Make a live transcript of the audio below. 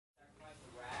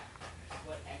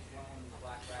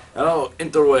Hello,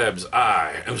 interwebs.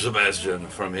 I am Sebastian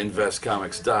from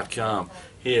InvestComics.com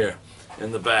here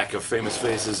in the back of Famous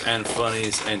Faces and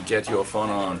Funnies and Get Your Fun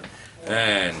On.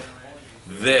 And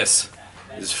this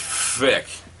is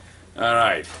FFFIC.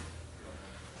 Alright.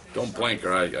 Don't blink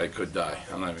or I could die.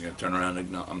 I'm not even going to turn around and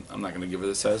ignore. I'm not going to give her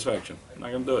the satisfaction. I'm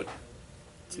not going to do it.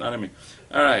 It's not in me.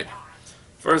 Alright.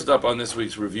 First up on this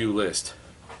week's review list,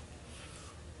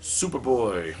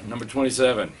 Superboy, number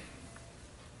 27.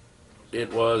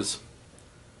 It was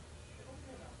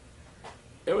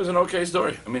an okay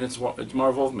story. I mean, it's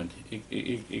Marv Wolfman.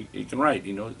 He can write.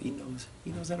 He knows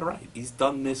how to write. He's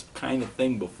done this kind of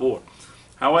thing before.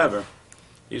 However,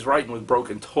 he's writing with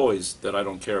broken toys that I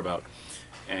don't care about,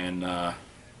 and neither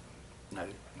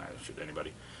should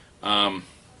anybody. The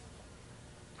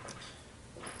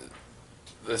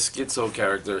schizo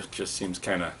character just seems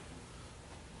kind of,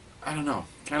 I don't know,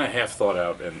 kind of half thought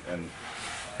out and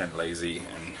lazy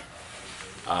and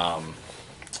I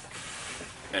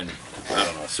don't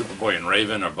know. Superboy and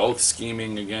Raven are both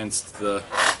scheming against the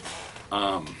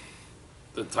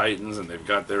Titans, and they've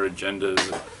got their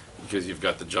agendas because you've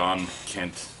got the John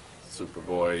Kent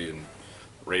Superboy, and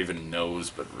Raven knows,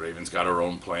 but Raven's got her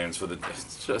own plans for the.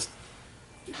 It's just,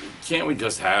 can't we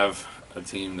just have a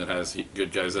team that has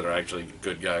good guys that are actually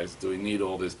good guys? Do we need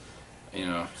all this? You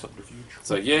know, it's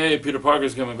like, yay, Peter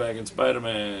Parker's coming back in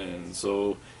Spider-Man,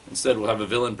 so instead we'll have a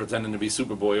villain pretending to be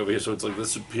Superboy over here, so it's like the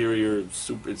it's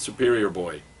Superior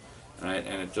Boy, right?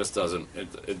 And it just doesn't,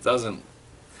 it doesn't,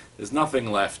 there's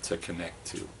nothing left to connect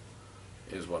to,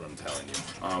 is what I'm telling you.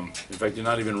 In fact, you're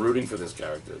not even rooting for this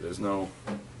character. There's no,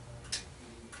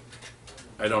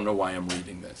 I don't know why I'm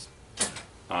reading this.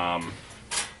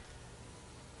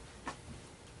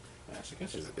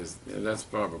 That's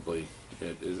probably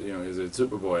it. Is it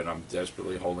Superboy, and I'm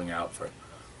desperately holding out for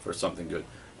something good.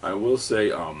 I will say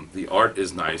the art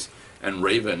is nice, and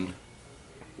Raven,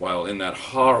 while in that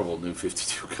horrible New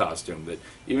 52 costume, that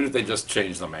even if they just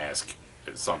change the mask,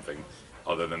 it's something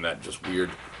other than that just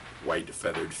weird white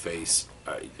feathered face,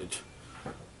 in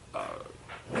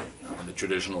the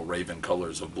traditional Raven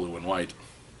colors of blue and white.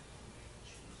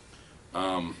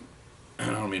 I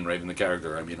don't mean Raven the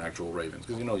character, I mean actual ravens.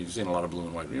 Because, you've seen a lot of blue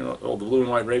and white. All the blue and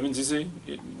white ravens you see,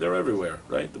 they're everywhere,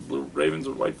 right? The blue ravens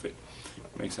with white face.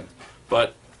 Makes sense.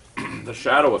 But the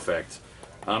shadow effect,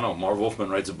 I don't know, Marv Wolfman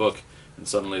writes a book, and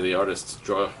suddenly the artists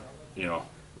draw,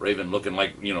 Raven looking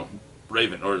like,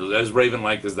 Raven, or as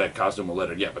Raven-like as that costume will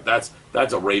let it get. But that's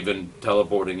a Raven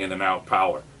teleporting in and out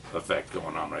power effect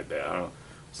going on right there. I don't know.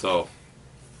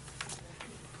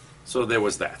 So there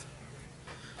was that.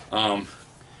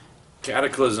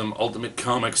 Cataclysm Ultimate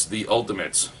Comics The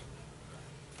Ultimates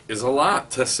is a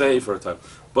lot to say for a time,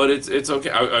 but it's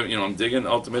okay. I'm digging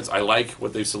Ultimates. I like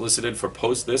what they've solicited for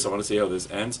post this. I want to see how this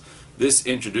ends. This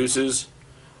introduces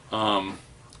the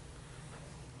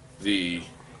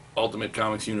Ultimate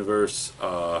Comics universe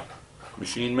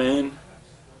Machine Man,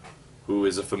 who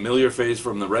is a familiar face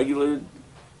from the regular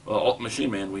Machine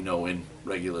Man we know in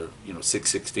regular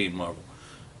 616 Marvel,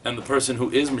 and the person who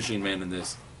is Machine Man in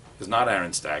this is not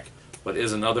Aaron Stack, but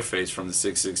is another face from the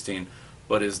 616,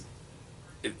 but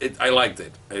I liked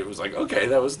it. It was like, okay,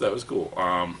 that was cool.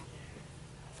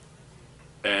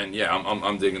 And yeah,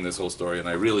 I'm digging this whole story, and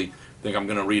I really think I'm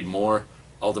gonna read more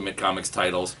Ultimate Comics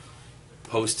titles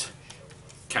post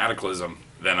Cataclysm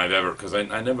than I've ever, because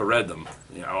I never read them.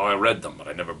 I read them, but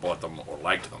I never bought them or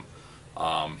liked them.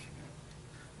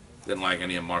 Didn't like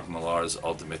any of Mark Millar's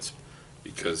Ultimates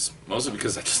mostly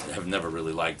because I just have never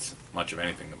really liked much of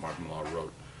anything that Mark Millar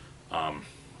wrote. I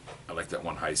like that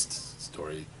one heist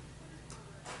story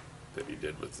that he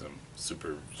did with some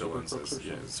super villains,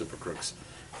 super crooks.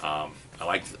 I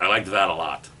liked that a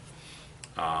lot.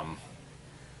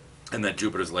 And that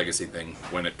Jupiter's Legacy thing,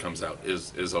 when it comes out,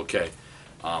 is okay.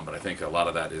 But I think a lot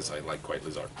of that is I like quite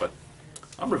Lizard. But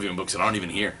I'm reviewing books that aren't even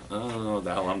here. I don't know what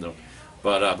the hell I'm doing.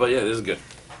 But yeah, this is good.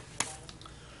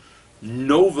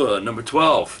 Nova, number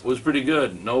 12, was pretty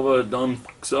good. Nova done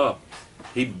fucks up.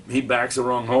 He backs the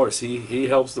wrong horse. He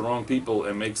helps the wrong people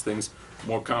and makes things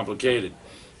more complicated.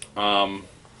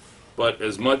 But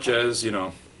as much as,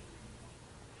 in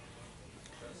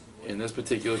this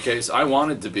particular case, I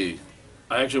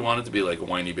actually wanted to be like a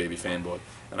whiny baby fanboy.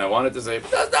 And I wanted to say,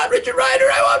 but that's not Richard Rider.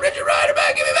 I want Richard Rider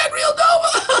back. Give me back real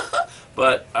Nova.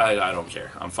 But I don't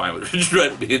care. I'm fine with Richard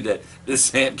Rider being dead. This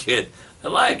Sand Kid,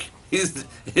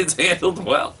 it's handled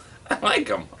well. I like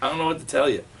him. I don't know what to tell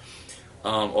you.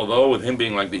 Although with him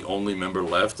being like the only member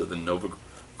left of the Nova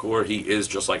Corps, he is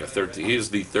just like he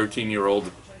is the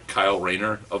 13-year-old Kyle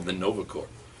Rayner of the Nova Corps.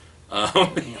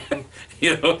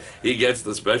 He gets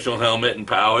the special helmet and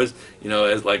powers,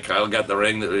 as like Kyle got the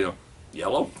ring that,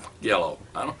 Yellow? Yellow.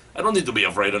 I don't need to be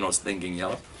afraid of no stinking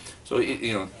yellow. So,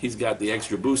 he's got the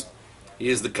extra boost. He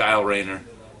is the Kyle Rayner,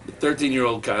 the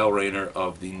 13-year-old Kyle Rayner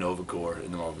of the Nova Corps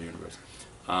in the Marvel Universe.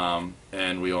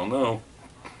 And we all know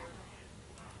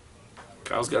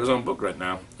Kyle's got his own book right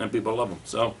now, and people love him.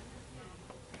 So,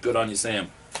 good on you,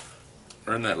 Sam.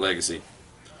 Earn that legacy.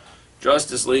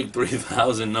 Justice League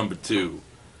 3000, number 2.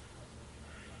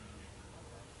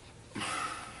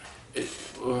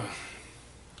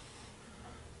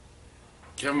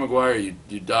 Kevin Maguire,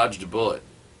 you dodged a bullet.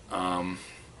 I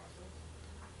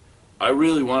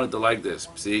really wanted to like this,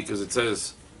 see, because it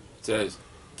says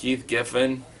Keith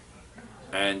Giffen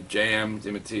and J.M.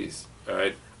 DeMatteis. All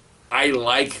right, I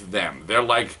like them. They're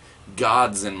like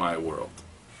gods in my world.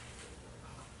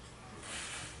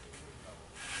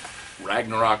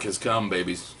 Ragnarok has come,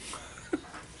 babies.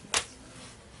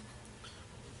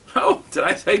 Oh, did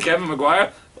I say Kevin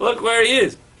Maguire? Look where he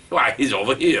is. Why, he's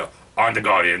over here on the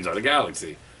Guardians of the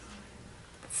Galaxy.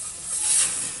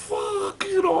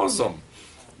 Fucking awesome.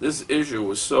 This issue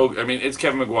was so... I mean, it's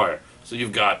Kevin Maguire. So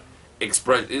you've got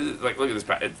express... Like, look at this...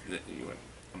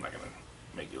 I'm not going to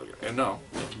make you look at it. No.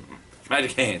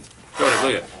 Magic hands. Look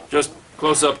at it. Just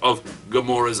close-up of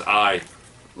Gamora's eye.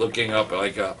 Looking up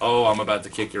like, oh, I'm about to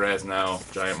kick your ass now,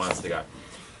 giant monster guy.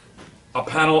 A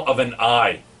panel of an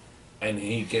eye. And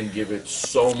he can give it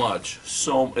so much.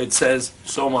 It says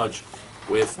so much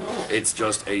with... It's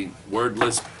just a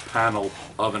wordless panel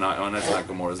of an eye. Oh, and that's not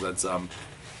Gamora's. That's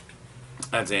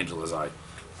Angela's eye.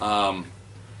 No,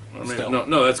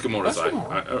 that's Gamora's eye.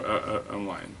 I'm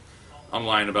lying. I'm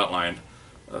lying about lying.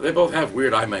 They both have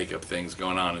weird eye makeup things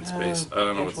going on in space. I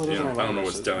don't know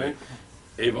what's telling you.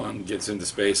 Avon gets into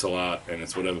space a lot, and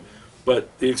it's whatever.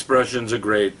 But the expressions are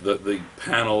great. The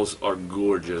panels are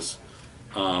gorgeous.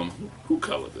 Who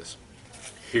colored this?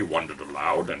 He wondered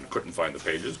aloud and couldn't find the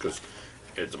pages because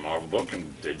it's a Marvel book,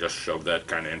 and they just shoved that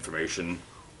kind of information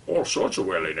all sorts of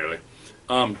willy-nilly.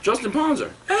 Justin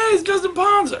Ponzer. Hey, it's Justin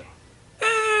Ponzer.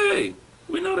 Hey,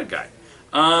 we know that guy.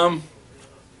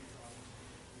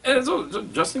 And so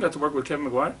Justin got to work with Kevin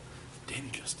Maguire. Damn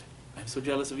you, Justin. I'm so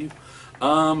jealous of you.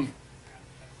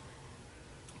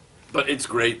 But it's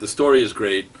great. The story is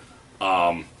great.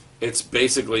 It's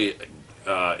basically,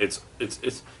 it's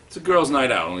a girls'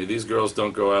 night out. Only these girls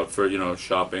don't go out for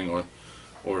shopping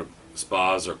or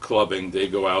spas or clubbing. They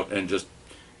go out and just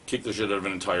kick the shit out of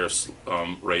an entire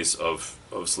race of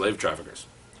slave traffickers,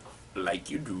 like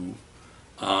you do.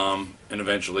 And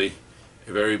eventually,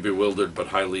 a very bewildered but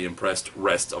highly impressed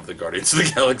rest of the Guardians of the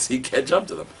Galaxy catch up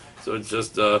to them. So it's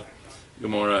just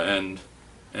Gamora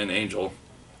and Angel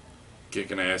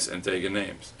kicking ass and taking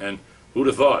names. And who'd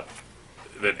have thought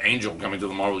that Angel coming to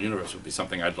the Marvel Universe would be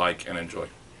something I'd like and enjoy?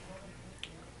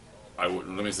 Let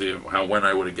me see when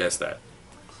I would have guessed that.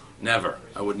 Never.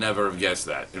 I would never have guessed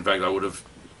that. In fact, I would have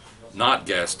not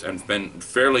guessed and been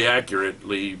fairly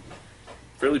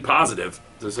positive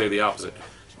to say the opposite.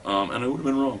 And I would have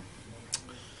been wrong.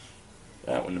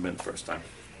 That wouldn't have been the first time.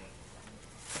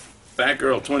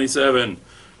 Batgirl 27,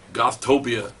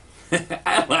 Gothtopia.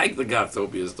 I like the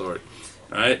Gothtopia story.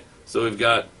 Alright, so we've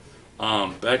got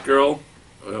Batgirl,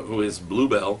 who is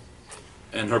Bluebell,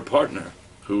 and her partner,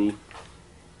 who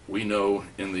we know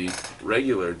in the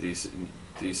regular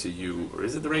DCU, or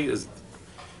is it the regular?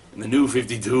 In the new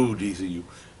 52 DCU,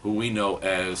 who we know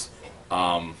as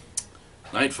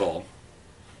Nightfall,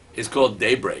 is called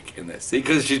Daybreak in this. See,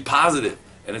 because she's positive.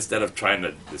 And instead of trying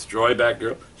to destroy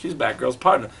Batgirl, she's Batgirl's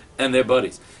partner. And they're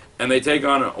buddies. And they take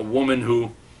on a woman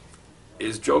who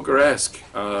is Joker-esque.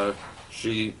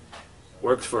 She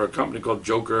works for a company called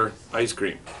Joker Ice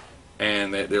Cream.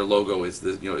 And their logo is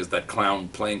is that clown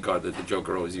playing card that the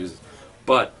Joker always uses.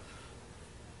 But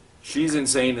she's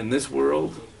insane in this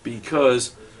world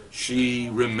because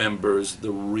she remembers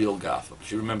the real Gotham.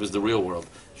 She remembers the real world.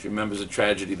 She remembers a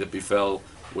tragedy that befell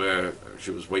where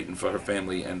she was waiting for her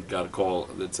family and got a call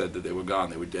that said that they were gone,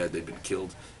 they were dead, they'd been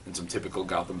killed in some typical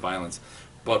Gotham violence.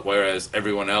 But whereas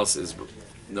everyone else is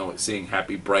seeing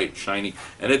happy, bright, shiny,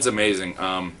 and it's amazing.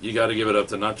 You got to give it up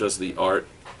to not just the art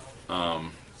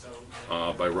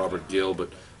by Robert Gill,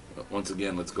 but once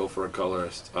again, let's go for a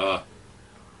colorist.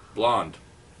 Blonde.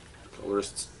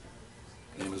 Colorist's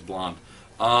name is Blonde.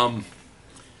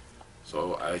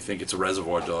 So I think it's a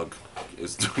Reservoir Dog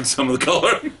is doing some of the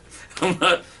coloring. I'm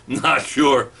not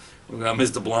sure. We got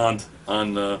Mr. Blonde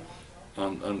on I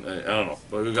don't know,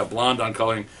 but we got Blonde on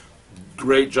coloring.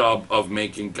 Great job of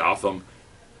making Gotham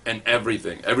and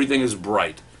everything. Everything is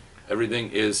bright.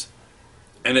 Everything is,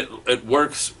 and it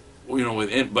works,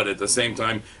 within. But at the same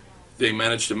time, they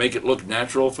managed to make it look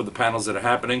natural for the panels that are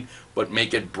happening, but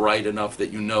make it bright enough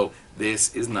that you know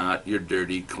this is not your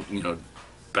dirty,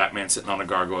 Batman sitting on a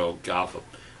gargoyle Gotham.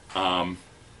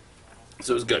 So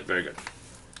it was good, very good.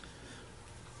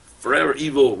 Forever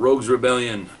Evil, Rogues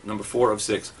Rebellion, number 4 of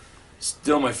 6.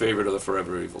 Still my favorite of the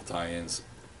Forever Evil tie-ins.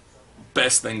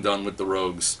 Best thing done with the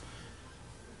Rogues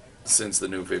since the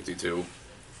New 52.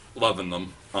 Loving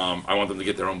them. I want them to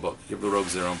get their own book. Give the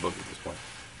Rogues their own book at this point.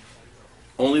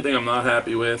 Only thing I'm not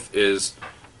happy with is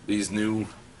these new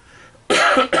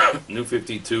New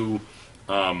 52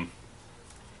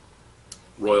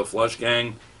 Royal Flush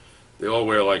Gang. They all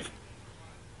wear like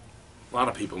a lot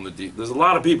of people in the there's a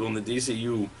lot of people in the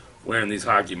DCU wearing these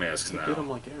hockey masks now. Get them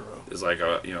like Arrow. There's like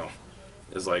a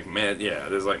there's like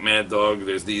there's like Mad Dog.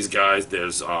 There's these guys.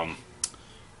 There's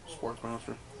Sports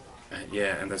Monster.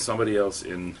 Yeah, and there's somebody else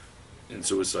in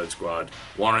Suicide Squad.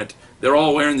 Warrant. They're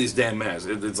all wearing these damn masks.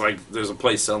 It's like there's a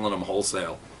place selling them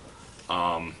wholesale.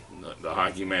 The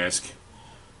hockey mask.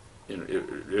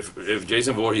 If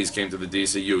Jason Voorhees came to the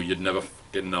DCU, you'd never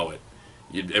fucking know it.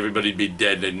 Everybody'd be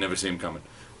dead. They'd never see him coming.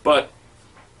 But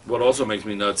what also makes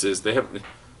me nuts is they have,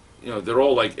 they're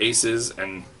all like aces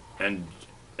and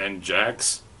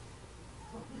jacks,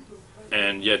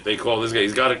 and yet they call this guy.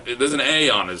 There's an A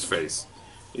on his face.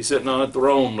 He's sitting on a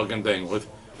throne-looking thing with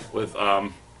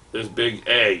this big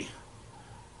A,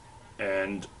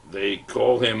 and they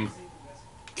call him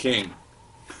King.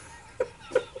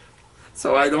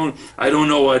 So I don't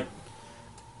know what.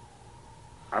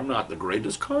 I'm not the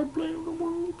greatest card player in the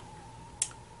world.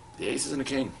 The ace is in a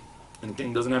king, and the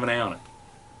king doesn't have an A on it.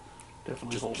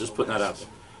 Definitely. Just putting that out there.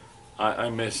 I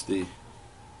miss the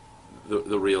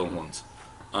real ones.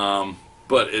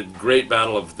 But a great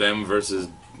battle of them versus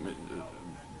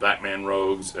Batman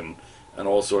Rogues and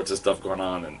all sorts of stuff going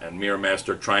on, and Mirror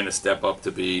Master trying to step up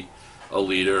to be a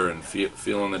leader and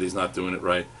feeling that he's not doing it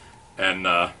right, and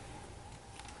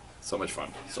so much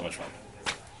fun.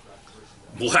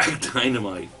 Black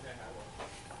Dynamite.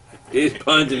 His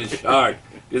punch and his shark,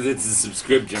 because it's a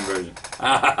subscription version.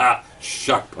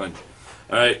 Shark punch.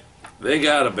 Alright, they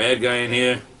got a bad guy in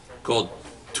here called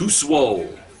Too Swole.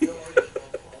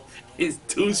 He's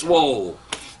too swole.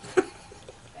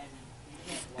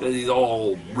 Because he's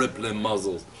all rippling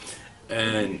muzzles.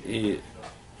 And he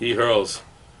hurls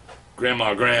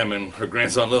Grandma Graham and her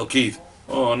grandson Lil Keith.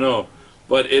 Oh no.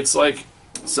 But it's like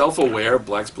self-aware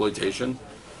blaxploitation.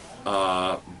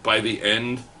 By the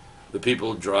end, the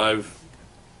people drive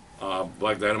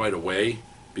Black Dynamite away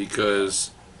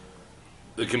because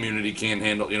the community can't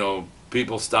handle,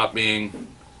 people stop being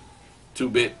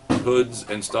 2-bit hoods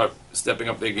and start stepping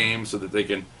up their game so that they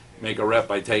can make a rep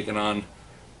by taking on,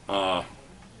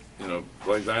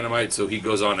 Black Dynamite. So he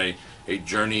goes on a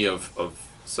journey of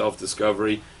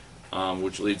self-discovery,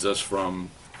 which leads us from,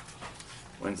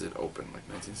 when's it open, like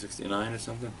 1969 or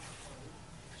something?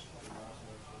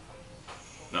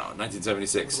 No,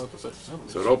 1976.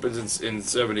 So it opens in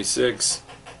 76,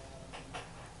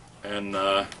 and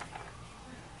then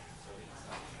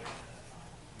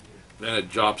it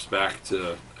drops back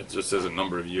to, it just says a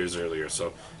number of years earlier,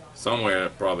 so somewhere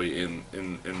probably in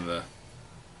the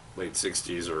late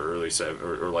 60s or early 70s,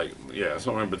 or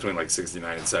somewhere in between like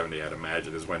 69 and 70, I'd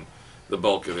imagine, is when the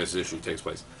bulk of this issue takes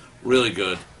place. Really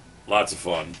good, lots of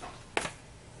fun.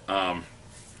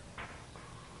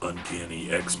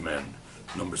 Uncanny X-Men.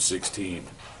 Number 16,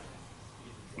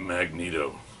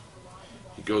 Magneto.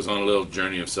 He goes on a little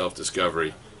journey of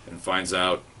self-discovery and finds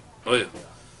out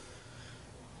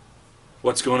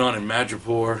what's going on in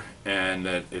Madripoor, and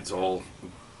that it's all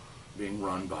being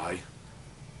run by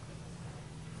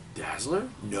Dazzler?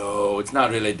 No, it's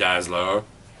not really Dazzler.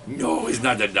 No, he's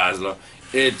not the Dazzler.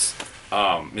 It's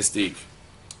Mystique,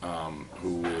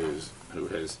 who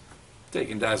has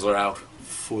taken Dazzler out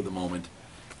for the moment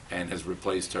and has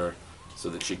replaced her so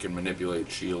that she can manipulate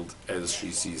S.H.I.E.L.D. as she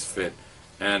sees fit.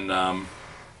 And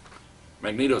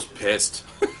Magneto's pissed.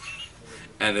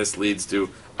 And this leads to,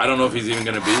 I don't know if he's even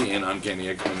going to be in Uncanny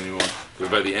X-Men anymore,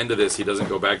 because by the end of this, he doesn't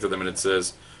go back to them, and it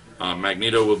says,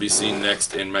 Magneto will be seen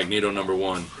next in Magneto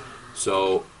 #1.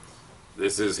 So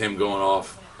this is him going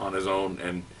off on his own,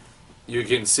 and you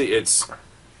can see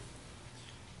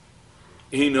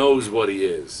he knows what he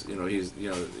is.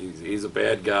 He's a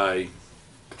bad guy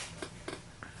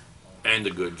and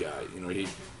a good guy.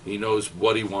 He knows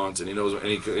what he wants, and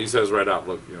he says right out,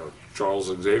 look, Charles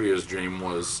Xavier's dream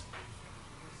was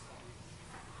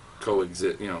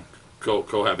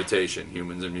cohabitation,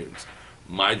 humans and mutants.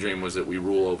 My dream was that we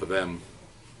rule over them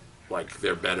like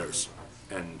they're betters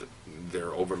and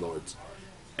they're overlords.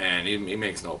 And he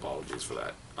makes no apologies for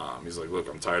that. He's like, look,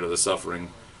 I'm tired of the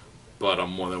suffering. but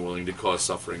I'm more than willing to cause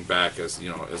suffering back as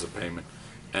as a payment.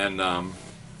 And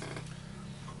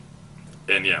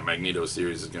yeah, Magneto's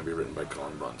series is going to be written by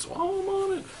Colin Bunn, so I'm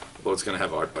on it. Well, it's going to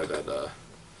have art by that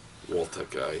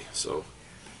Waltech guy, so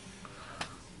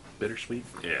Bittersweet.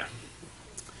 yeah.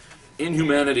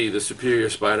 Inhumanity, the Superior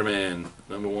Spider-Man,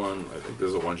 #1. I think this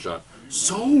is a one-shot.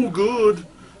 So good!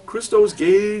 Christos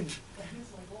Gage.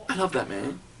 I love that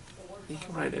man. He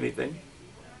can write anything.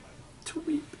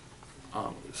 Tweet.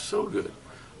 So good.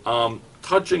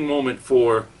 Touching moment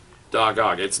for Doc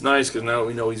Ock. It's nice because now that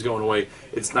we know he's going away,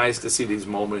 it's nice to see these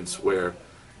moments where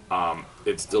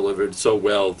it's delivered so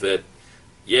well that,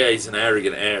 yeah, he's an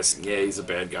arrogant ass, and yeah, he's a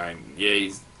bad guy, and yeah,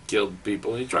 he's killed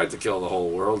people, and he tried to kill the whole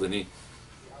world, and he,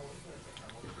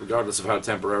 regardless of how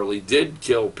temporarily, did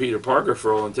kill Peter Parker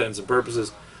for all intents and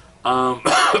purposes.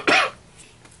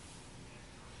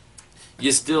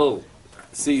 You still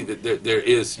see that there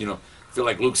is, feel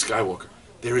like Luke Skywalker.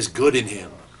 There is good in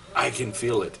him. I can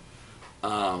feel it.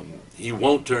 He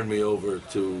won't turn me over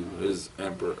to his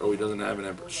emperor. Oh, he doesn't have an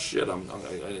emperor. Shit, I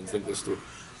didn't think this through.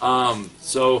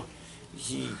 So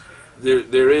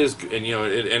there is, and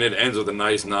it ends with a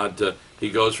nice nod to, he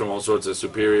goes from all sorts of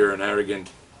superior and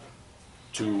arrogant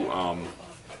to,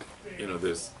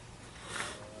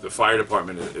 the fire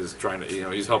department is trying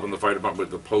to, he's helping the fire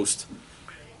department with the post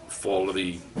fall of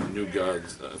the New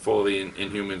Gods, fall of the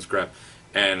Inhumans crap,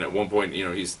 and at one point,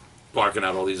 he's barking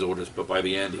out all these orders, but by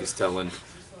the end, he's telling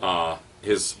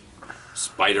his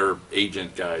spider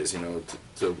agent guys,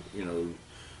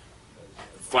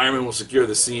 firemen will secure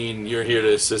the scene. You're here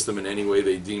to assist them in any way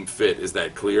they deem fit. Is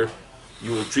that clear?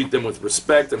 You will treat them with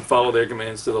respect and follow their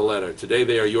commands to the letter. Today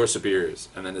they are your superiors.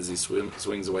 And then as he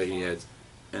swings away, he adds,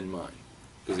 and mine.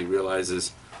 Because he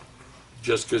realizes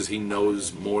just because he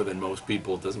knows more than most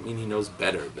people doesn't mean he knows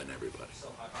better than everybody.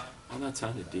 Oh, that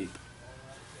sounded deep.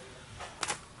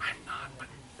 I'm not, but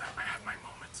I have my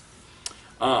moments.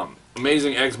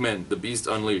 Amazing X-Men, The Beast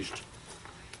Unleashed.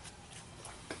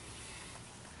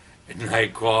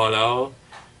 Nightcrawler,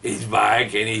 he's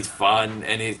back and he's fun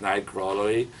and he's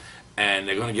Nightcrawler, and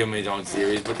they're gonna give him his own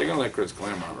series, but they're gonna let Chris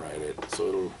Claremont write it, so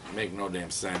it'll make no damn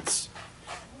sense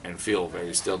and feel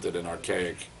very stilted and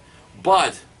archaic.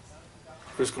 But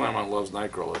Chris Claremont loves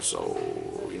Nightcrawler, so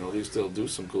they still do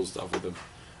some cool stuff with him.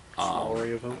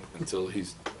 Of him. Until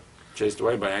he's chased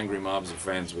away by angry mobs of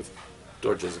fans with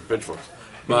torches and pitchforks.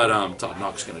 But Todd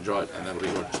Knox is gonna draw it, and that'll be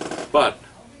gorgeous. But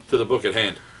to the book at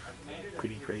hand.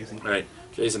 Pretty crazy. Right,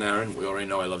 Jason Aaron. We already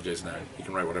know I love Jason Aaron. He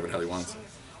can write whatever the hell he wants.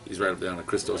 He's right up there on a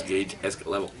Christos Gage-esque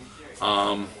level.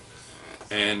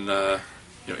 In my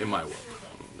world,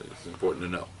 it's important to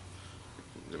know.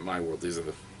 In my world, these are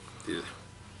the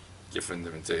Giffen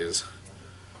Dementeas,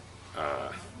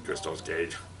 Christos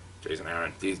Gage, Jason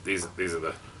Aaron. These are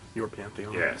the Your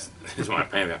pantheon. yes. This is my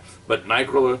pantheon. But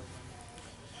Nightcrawler,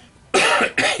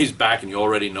 he's back, and you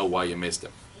already know why you missed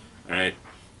him. All right.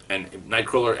 And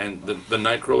Nightcrawler and the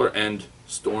Nightcrawler and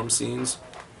Storm scenes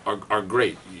are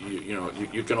great.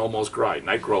 You can almost cry.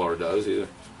 Nightcrawler does.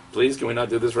 Please, can we not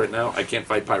do this right now? I can't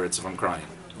fight pirates if I'm crying.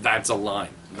 That's a line.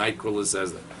 Nightcrawler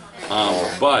says that.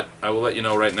 But I will let you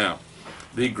know right now,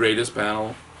 the greatest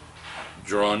panel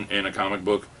drawn in a comic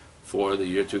book for the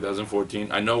year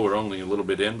 2014. I know we're only a little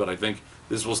bit in, but I think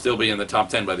this will still be in the top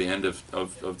 10 by the end of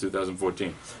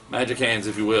 2014. Magic hands,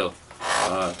 if you will.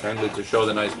 Kindly to show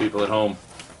the nice people at home.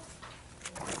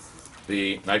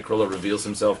 The Nightcrawler reveals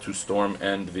himself to Storm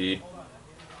and the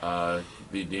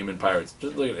demon pirates.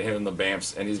 Just look at him in the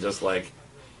bamfs, and he's just like,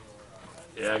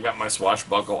 yeah, I got my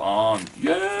swashbuckle on.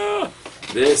 Yeah!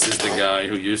 This is the guy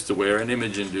who used to wear an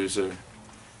image inducer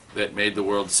that made the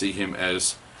world see him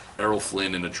as Errol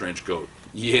Flynn in a trench coat.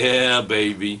 Yeah,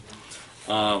 baby.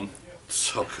 So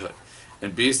good.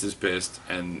 And Beast is pissed,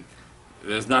 and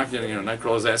there's not getting,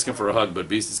 Nightcrawler's asking for a hug, but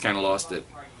Beast has kind of lost it.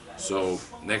 So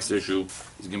next issue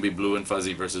is going to be Blue and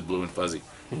Fuzzy versus Blue and Fuzzy.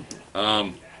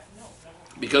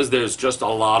 Because there's just a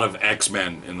lot of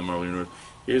X-Men in the Marvel Universe.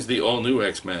 Here's the all-new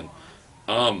X-Men.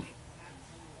 God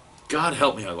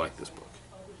help me, I like this book.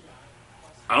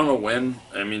 I don't know when.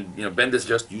 I mean, Bendis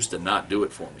just used to not do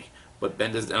it for me. But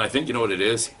Bendis, and I think you know what it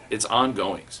is? It's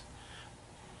ongoings.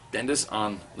 Bendis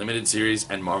on limited series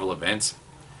and Marvel events,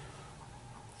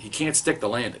 he can't stick the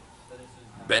landing.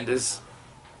 Bendis,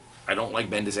 I don't like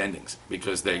Bendis endings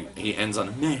because he ends on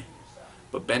a meh.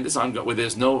 But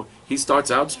Bendis he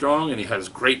starts out strong and he has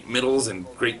great middles and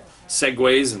great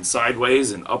segues and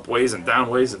sideways and upways and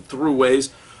downways and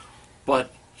throughways.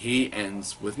 But he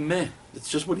ends with meh. It's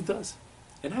just what he does.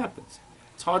 It happens.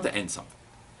 It's hard to end something.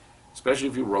 Especially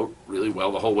if you wrote really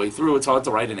well the whole way through. It's hard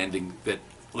to write an ending that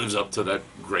lives up to that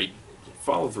great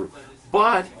follow-through.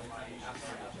 But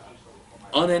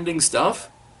unending stuff,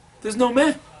 there's no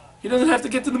meh. He doesn't have to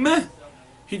get to the meh.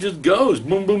 He just goes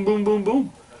boom, boom, boom, boom,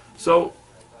 boom. So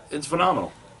it's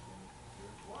phenomenal,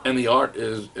 and the art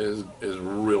is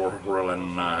really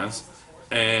nice,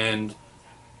 and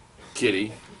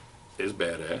Kitty is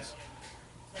badass,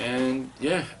 and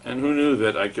yeah, and who knew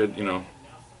that I could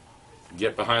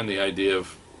get behind the idea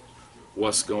of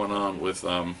what's going on with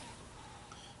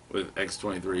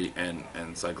X-23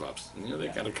 and Cyclops. They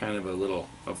got a kind of a little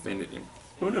affinity.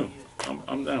 Who knew?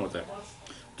 I'm down with that.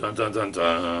 Dun dun dun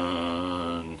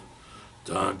dun.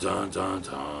 Dun dun dun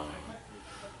dun.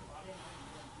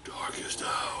 Darkest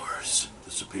Hours.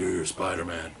 The Superior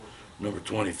Spider-Man. Number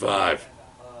 25.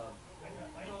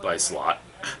 By Slott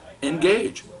and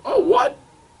Gage. Oh, what?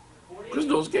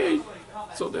 Crystal's Gage.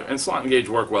 So and Slott and Gage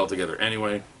work well together.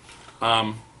 Anyway,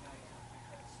 I'll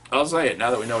say it now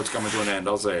that we know it's coming to an end.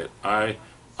 I'll say it. I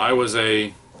was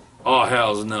a oh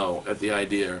hell's no at the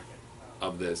idea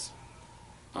of this.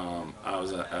 I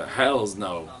was a hell's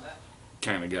no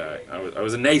kind of guy. I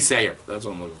was a naysayer. That's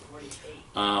what I'm looking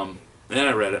for. Then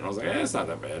I read it and I was like, it's not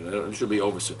that bad. It should be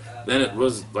over soon. Then it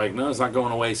was like, no, it's not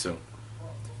going away soon.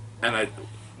 And I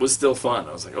was still fun.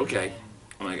 I was like, okay.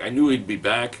 I knew he'd be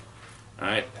back. All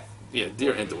right. Yeah,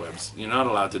 dear interwebs, you're not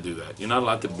allowed to do that. You're not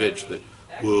allowed to bitch that,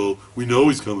 well, we know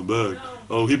he's coming back.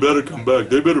 Oh, he better come back.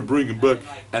 They better bring him back.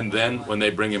 And then when they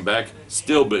bring him back,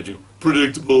 still bitching.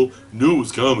 Predictable. Knew it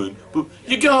was coming. But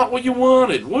you got what you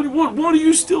wanted. What are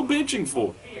you still bitching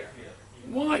for?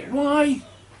 Why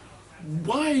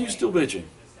are you still bitching?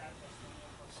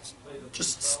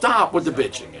 Just stop with the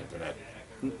bitching, Internet.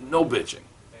 No bitching.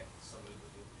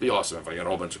 Be awesome if I got a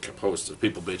whole bunch of posts of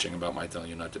people bitching about my telling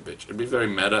you not to bitch. It'd be very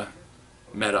meta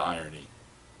irony.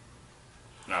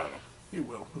 I don't know. You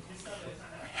will.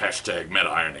 Hashtag meta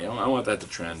irony. I want that to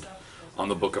trend on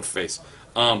the Book of Face.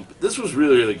 This was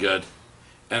really, really good.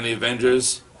 And the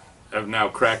Avengers have now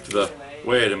cracked the,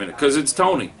 wait a minute, because it's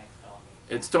Tony.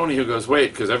 It's Tony who goes,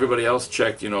 wait, because everybody else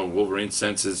checked, Wolverine's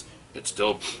senses. He's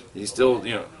still,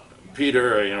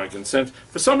 Peter, I can sense.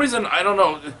 For some reason, I don't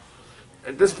know.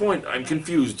 At this point, I'm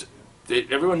confused.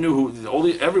 Everyone knew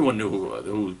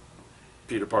who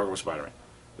Peter Parker was Spider-Man.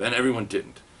 Then everyone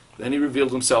didn't. Then he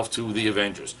revealed himself to the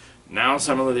Avengers. Now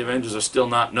some of the Avengers are still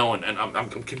not knowing, and I'm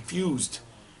confused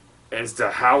as to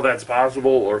how that's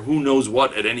possible or who knows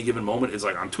what at any given moment. It's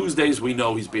like on Tuesdays we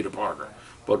know he's Peter Parker,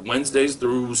 but Wednesdays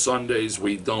through Sundays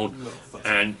we don't,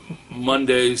 and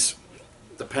Mondays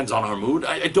depends on our mood.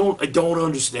 I don't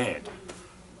understand.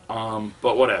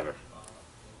 But whatever.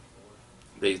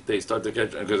 They start to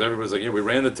catch, because everybody's like, yeah, we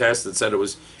ran the test that said it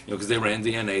was, because they ran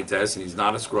DNA tests, and he's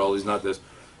not a Skrull, he's not this,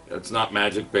 it's not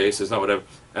magic based, it's not whatever.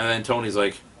 And then Tony's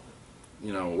like,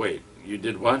 wait, you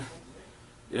did what?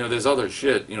 There's other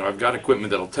shit. I've got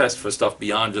equipment that'll test for stuff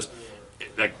beyond just,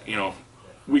 like,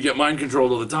 we get mind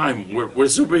controlled all the time. We're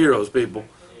superheroes, people.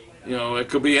 It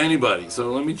could be anybody.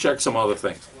 So let me check some other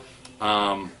things.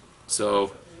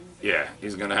 So, yeah,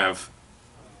 he's going to have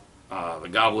the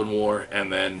Goblin War,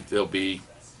 and then there'll be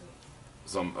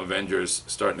some Avengers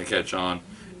starting to catch on.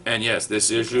 And yes,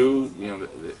 this issue,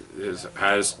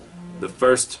 has the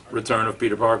first return of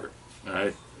Peter Parker. All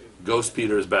right, Ghost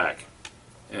Peter is back,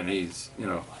 and he's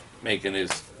making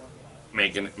his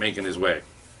way.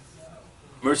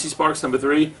 Mercy Sparks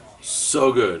 #3,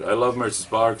 so good. I love Mercy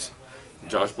Sparks.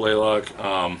 Josh Blaylock,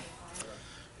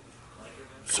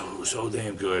 so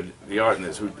damn good. The art in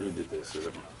this, who did this?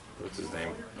 What's his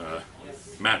name?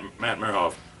 Matt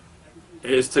Merhoff.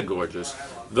 Is to gorgeous.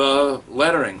 The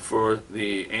lettering for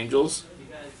the angels,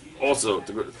 also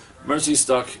to gorgeous. Mercy's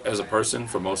stuck as a person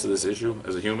for most of this issue,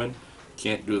 as a human.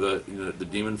 Can't do the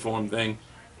demon form thing.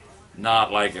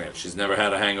 Not liking it. She's never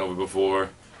had a hangover before.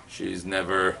 She's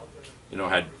never,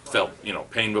 felt,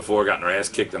 pain before, gotten her ass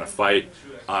kicked in a fight.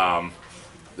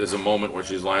 There's a moment where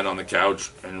she's lying on the couch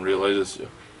and realizes,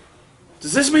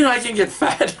 does this mean I can get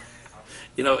fat?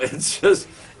 It's just,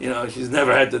 she's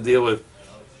never had to deal with,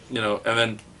 and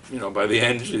then, by the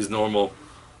end she's normal,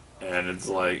 and it's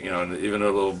like, and even a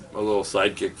little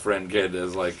sidekick friend kid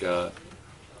is like, and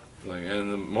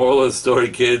the moral of the story,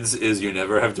 kids, is you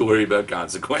never have to worry about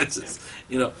consequences.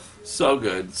 So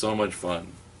good, so much fun.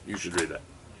 You should read that.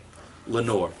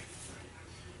 Lenore.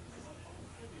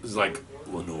 This is like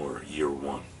Lenore Year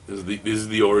One. This is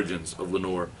the origins of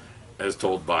Lenore, as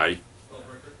told by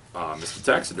Mr.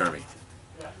 Taxidermy.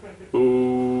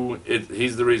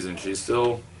 He's the reason she's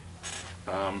still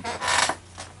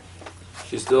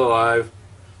alive,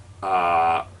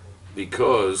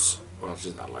 because, well,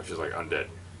 she's not alive, she's like undead,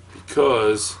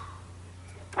 because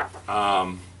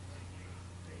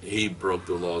he broke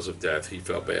the laws of death. He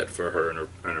felt bad for her and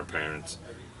her parents,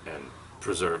 and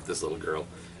preserve this little girl,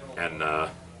 and it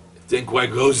didn't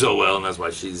quite go so well, and that's why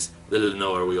she's the little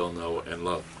knower we all know and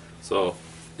love. So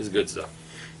it's good stuff.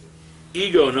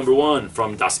 Ego #1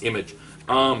 from Das Image.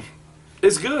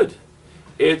 It's good.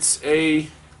 It's a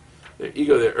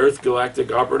Ego, the Earth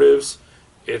Galactic Operatives.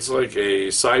 It's like a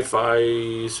sci-fi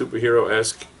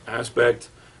superhero-esque aspect.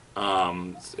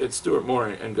 It's Stuart Moore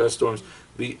and Gus Storms.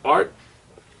 The art,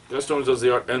 Gus Storms does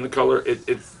the art and the color.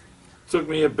 It took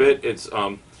me a bit. It's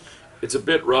a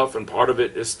bit rough, and part of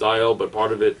it is style, but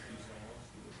part of it,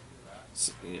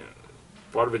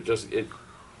 just it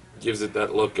gives it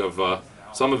that look of.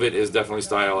 Some of it is definitely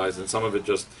stylized, and some of it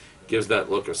just gives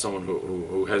that look of someone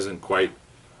who hasn't quite,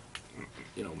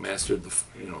 mastered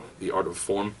the art of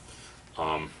form.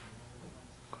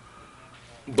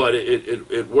 But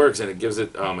it works, and it gives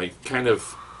it a kind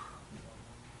of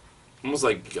almost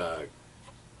like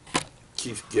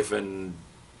Keith Giffen,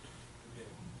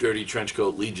 dirty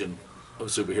trenchcoat Legion of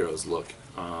superheroes look,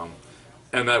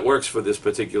 and that works for this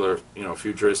particular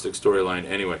futuristic storyline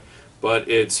anyway. But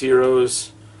it's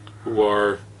heroes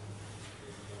who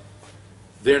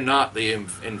they're not the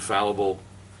infallible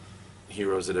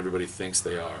heroes that everybody thinks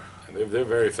they are. They're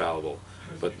very fallible,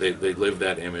 but they live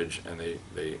that image, and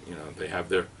they have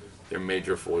their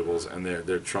major foibles, and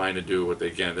they're trying to do what they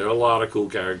can. There are a lot of cool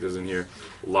characters in here,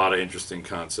 a lot of interesting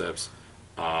concepts,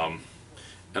 and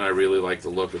I really like the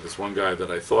look of this one guy that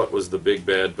I thought was the big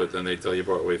bad, but then they tell you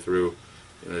partway through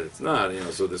that it's not.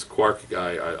 So this Quark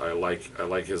guy, I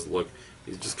like his look.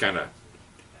 He's just kind of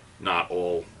not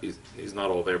all he's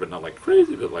not all there, but not like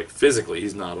crazy, but like physically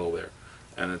he's not all there,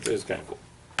 and it's kind of cool.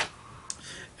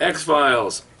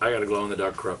 X-Files. I got a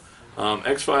glow-in-the-dark crow.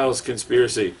 X-Files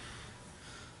Conspiracy.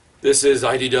 This is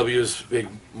IDW's big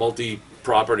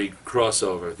multi-property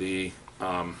crossover. The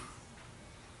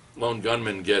lone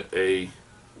gunmen get a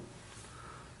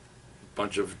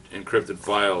bunch of encrypted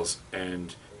files,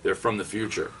 and they're from the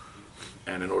future.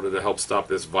 And in order to help stop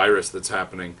this virus that's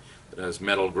happening, that has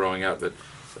metal growing out, that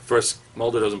at first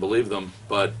Mulder doesn't believe them,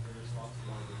 but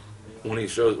when they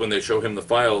show him the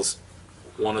files,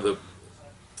 one of the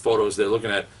photos they're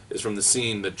looking at is from the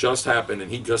scene that just happened,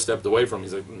 and he just stepped away from.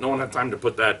 He's like, no one had time to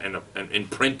put that in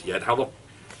print yet.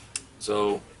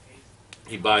 So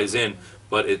he buys in,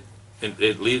 but it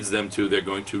leads them to they're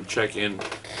going to check in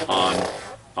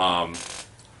on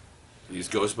these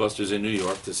Ghostbusters in New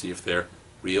York to see if they're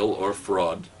real or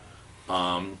fraud.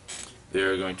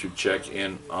 They're going to check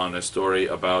in on a story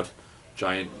about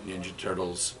giant Ninja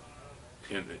Turtles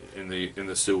in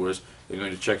the sewers. They're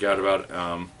going to check out about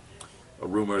a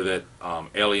rumor that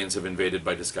aliens have invaded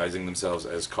by disguising themselves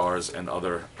as cars and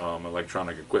other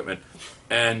electronic equipment,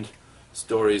 and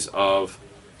stories of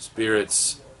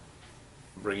spirits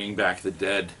bringing back the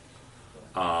dead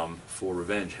for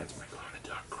revenge. Hence my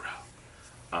glow-in-the-dark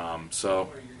crow.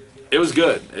 So it was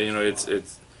good.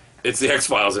 It's the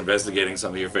X-Files investigating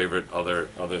some of your favorite other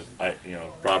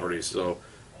properties. So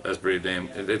that's pretty damn.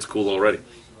 It's cool already.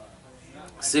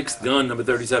 Sixth Gun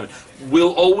 #37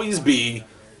 will always be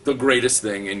the greatest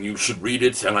thing, and you should read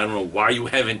it, and I don't know why you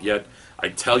haven't yet. I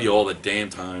tell you all the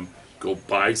damn time, go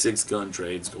buy Sixth Gun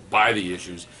trades, go buy the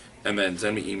issues, and then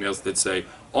send me emails that say,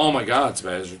 oh my God,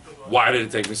 Sebastian, why did it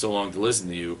take me so long to listen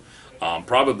to you?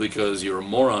 Probably because you're a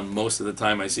moron most of the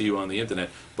time I see you on the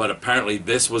internet, but apparently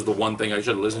this was the one thing I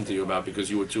should have listened to you about because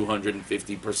you were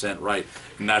 250% right,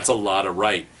 and that's a lot of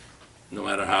right, no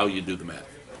matter how you do the math.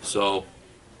 So,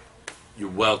 you're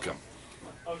welcome.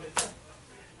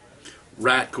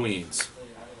 Rat Queens.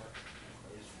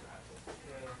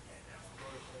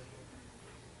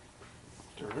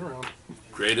 Turn around.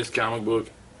 Greatest comic book.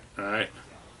 Alright.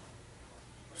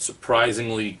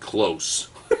 Surprisingly close.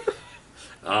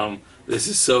 This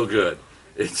is so good.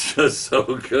 It's just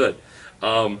so good.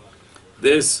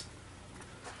 This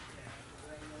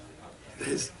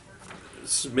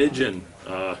smidgen,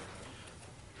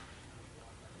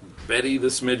 Betty the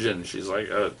Smidgen, she's like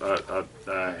a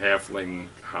halfling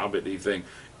hobbit-y thing,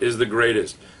 is the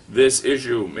greatest. This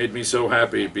issue made me so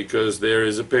happy because there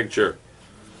is a picture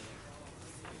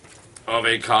of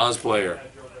a cosplayer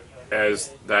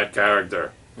as that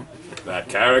character. That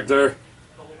character,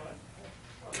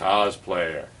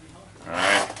 cosplayer.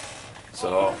 Alright?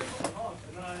 So,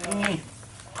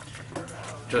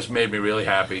 just made me really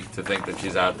happy to think that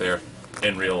she's out there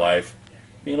in real life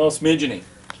being all smidgeny.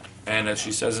 And as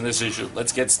she says in this issue,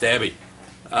 let's get stabby.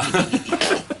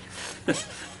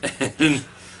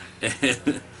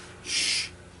 And shh,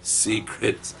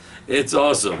 secrets. It's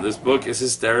awesome. This book is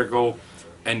hysterical,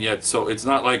 and yet, so it's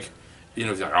not like,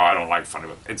 it's like, oh, I don't like funny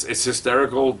books. It's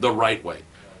hysterical the right way.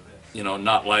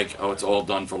 Not like, oh, it's all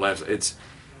done for laughs.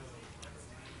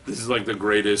 this is like the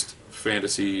greatest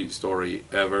fantasy story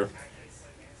ever.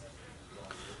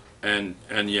 And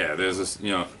yeah, there's this,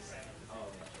 you know,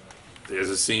 there's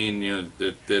a scene, you know,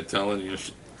 that they're telling you,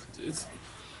 it's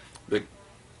the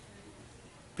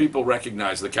people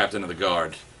recognize the captain of the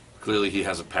guard. Clearly, he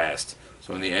has a past.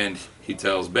 So in the end, he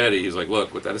tells Betty, he's like,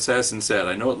 "Look, what that assassin said.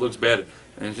 I know it looks bad."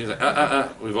 And she's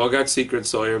like, We've all got secrets,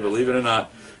 Sawyer. Believe it or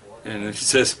not." And then she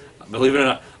says, "Believe it or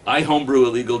not, I homebrew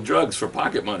illegal drugs for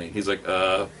pocket money." He's like,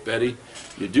 Betty,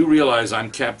 you do realize I'm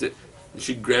captain."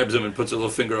 She grabs him and puts a little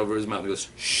finger over his mouth and goes,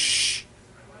 "Shh,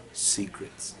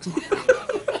 secrets."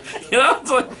 You know,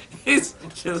 it's like, he's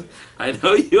just, "I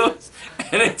know yours."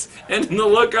 And in the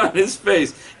look on his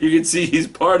face, you can see he's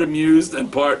part amused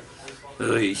and part,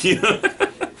 you know.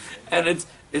 And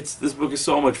this book is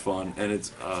so much fun, and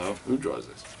it's, who draws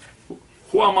this?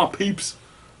 Who are my peeps?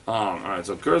 Alright,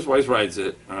 so Curtis Weiss writes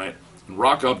it, alright,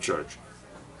 Rock Upchurch,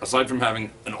 aside from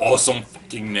having an awesome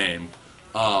fucking name,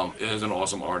 is an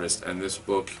awesome artist, and this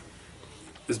book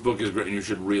is great, and you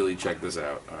should really check this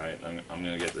out, alright? I'm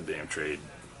gonna get the damn trade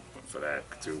for that,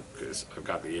 too, because I've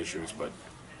got the issues, but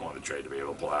I want the trade to be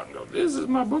able to pull out and go, "This is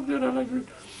my book that I like to read."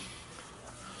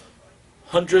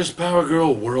 Huntress Power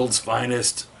Girl, World's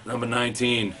Finest, number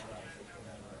 19,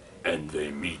 and they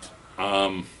meet.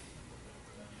 Power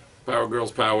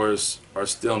Girl's powers are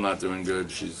still not doing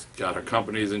good. She's got her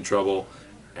companies in trouble,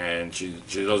 and she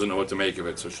doesn't know what to make of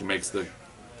it. So she's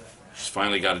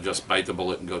finally got to just bite the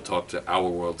bullet and go talk to Our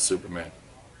World Superman.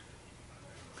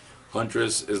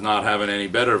 Huntress is not having any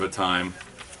better of a time,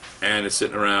 and is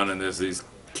sitting around, and there's these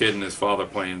kid and his father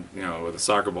playing, you know, with a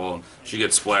soccer ball, and she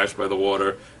gets splashed by the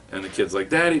water, and the kid's like,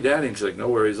 "Daddy, Daddy," and she's like, "No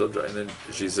worries, I'll try." And then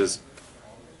she says,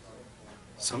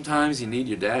 "Sometimes you need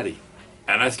your daddy."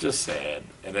 And that's just sad.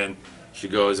 And then she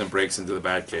goes and breaks into the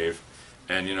Batcave.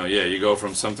 And, you know, yeah, you go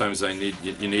from "sometimes you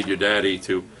need your daddy"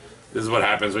 to this is what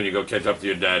happens when you go catch up to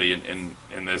your daddy in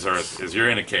this earth, is you're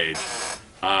in a cage.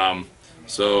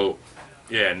 So,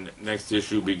 yeah, next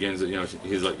issue begins, you know,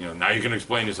 he's like, you know, "Now you can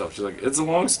explain yourself." She's like, "It's a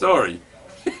long story."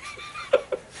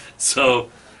 So,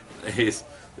 this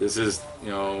is, you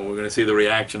know, we're going to see the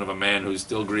reaction of a man who's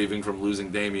still grieving from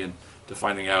losing Damien to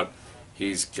finding out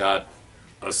he's got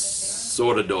a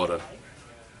sort of daughter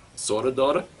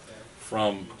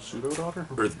from Pseudo-daughter?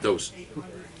 Earth Dose.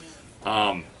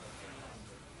 Mark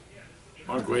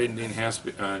Waid and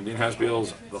Dean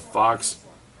Haspiel's The Fox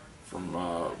from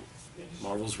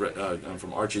Marvel's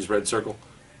from Archie's Red Circle.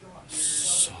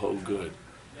 So good,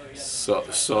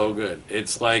 so good.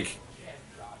 It's like,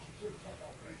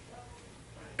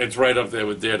 it's right up there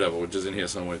with Daredevil, which is in here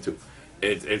somewhere too.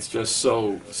 It's just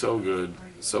so good,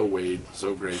 so Wade,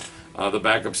 so great. The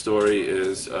backup story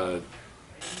is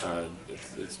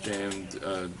it's James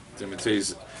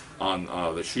Timothy's on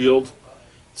the Shield.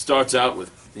 Starts out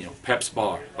with, you know, Pep's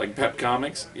Bar, like Pep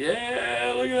Comics.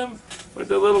 Yeah, look at them with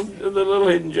the little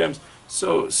hidden gems.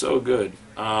 So good.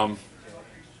 And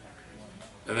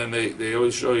then they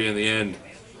always show you in the end,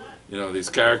 you know, these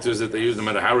characters that they use, no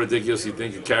matter how ridiculous you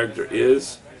think a character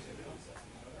is.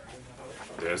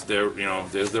 There's their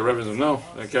reference. No,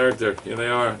 that character, here they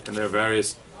are, and their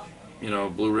various, you know,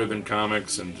 Blue Ribbon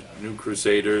comics and New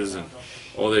Crusaders and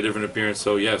all their different appearances.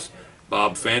 So yes,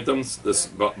 Bob Phantom, the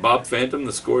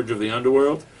Scourge of the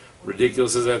Underworld.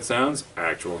 Ridiculous as that sounds,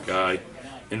 actual guy.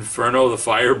 Inferno, the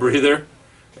Fire Breather,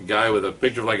 a guy with a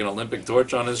picture of like an Olympic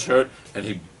torch on his shirt, and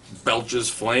he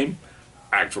belches flame.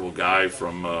 Actual guy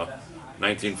from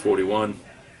 1941.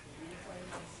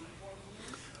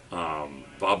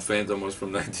 Bob Phantom was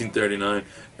from 1939,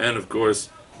 and of course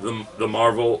the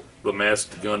Marvel, the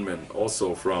Masked Gunman,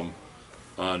 also from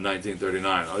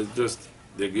 1939.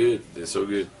 They're good. They're so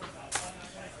good.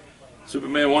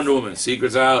 Superman, Wonder Woman,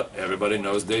 secrets out. Everybody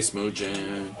knows they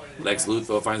smooching. Lex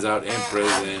Luthor finds out in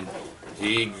prison.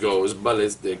 He goes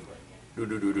ballistic.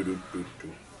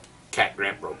 Cat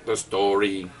Grant broke the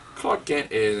story. Clark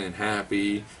Kent isn't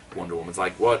happy. Wonder Woman's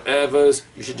like, "Whatevers.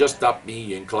 You should just stop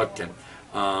being Clark Kent."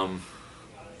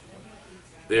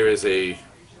 There is a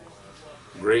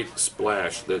great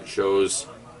splash that shows,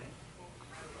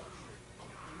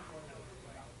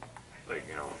 like,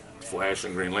 you know, Flash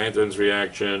and Green Lantern's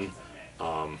reaction,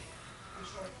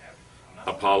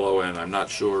 Apollo and I'm not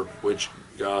sure which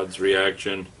god's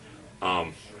reaction,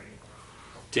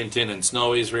 Tintin and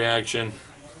Snowy's reaction.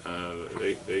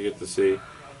 They get to see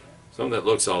something that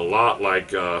looks a lot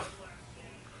like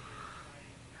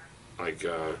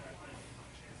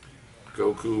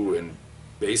Goku, and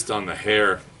based on the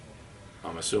hair,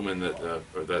 I'm assuming that,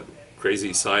 or that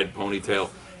crazy side ponytail,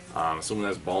 I'm assuming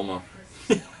that's Bulma.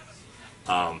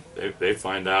 They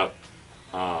find out,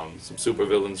 some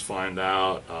supervillains find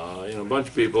out, you know, a bunch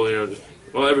of people, you know,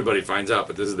 Well, everybody finds out,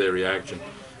 but this is their reaction.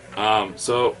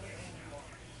 So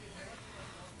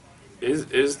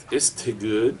is too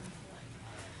good.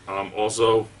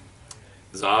 Also,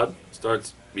 Zod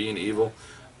starts being evil.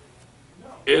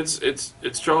 It's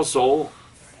Charles Soule.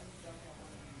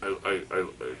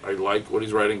 I like what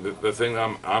he's writing. The thing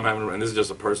I'm having, and this is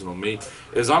just a personal me,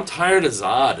 is I'm tired of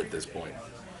Zod at this point.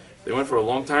 They went for a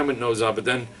long time with no Zod, but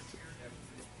then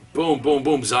boom, boom,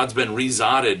 boom, Zod's been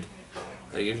re-Zodded.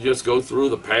 Like, you just go through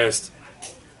the past. You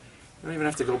don't even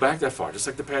have to go back that far. Just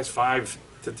like the past 5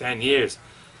 to 10 years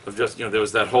of just, there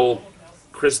was that whole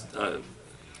there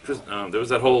was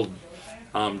that whole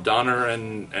Donner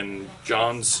and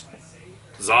John's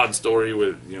Zod story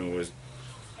with, was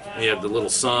he had the little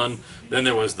son. Then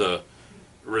there was the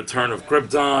Return of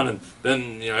Krypton, and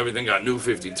then everything got New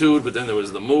 52. But then there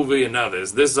was the movie, and now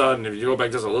there's this Zod. And if you go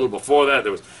back just a little before that,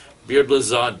 there was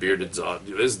beardless Zod, bearded Zod,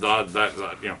 this Zod, that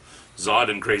Zod. Zod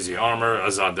in crazy armor, a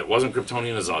Zod that wasn't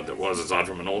Kryptonian, a Zod that was, a Zod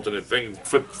from an alternate thing,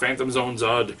 Phantom Zone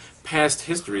Zod, past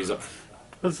history Zod.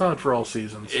 That's not for all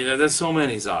seasons. There's so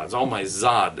many Zods. Oh my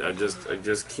Zod, I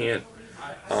just can't.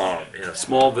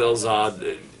 Smallville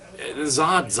Zod,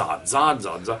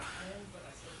 Zod.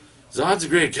 Zod's a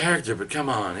great character, but come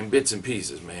on, in bits and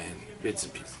pieces, man, bits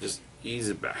and pieces. Just ease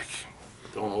it back.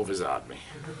 Don't over-Zod me.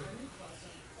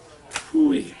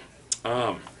 Whoo-wee.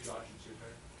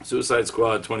 Suicide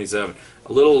Squad 27.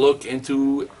 A little look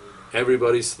into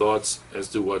everybody's thoughts as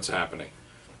to what's happening.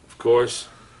 Of course,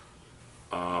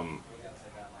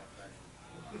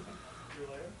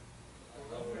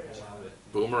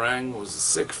 Boomerang was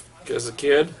sick as a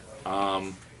kid,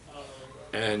 and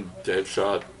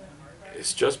Deadshot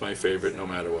is just my favorite no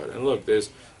matter what. And look,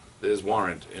 there's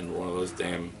Warrant in one of those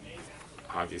damn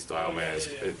hockey-style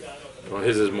masks.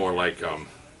 His is more like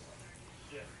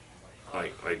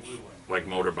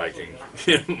motorbiking,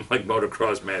 like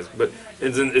motocross mask, but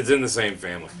it's in the same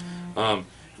family.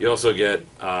 You also get,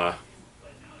 I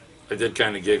did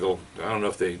kind of giggle. I don't know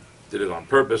if they did it on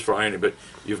purpose for irony, but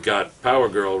you've got Power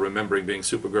Girl remembering being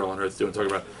Supergirl on Earth 2 and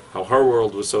talking about how her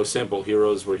world was so simple,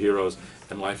 heroes were heroes,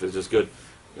 and life is just good.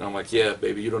 I'm like, yeah,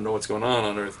 baby, you don't know what's going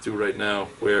on Earth 2 right now,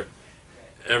 where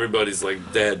everybody's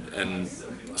like dead and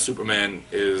Superman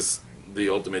is the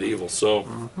ultimate evil.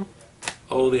 So,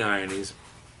 oh, the ironies.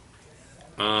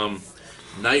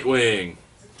 Nightwing.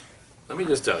 Let me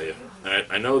just tell you,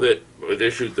 I know that with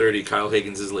issue 30, Kyle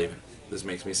Higgins is leaving. This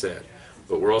makes me sad.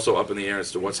 But we're also up in the air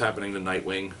as to what's happening to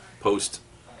Nightwing post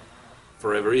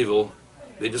Forever Evil.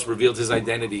 They just revealed his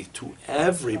identity to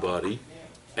everybody.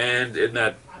 And in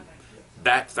that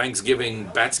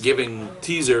Batsgiving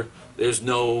teaser, there's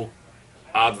no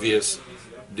obvious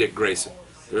Dick Grayson.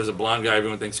 There's a blonde guy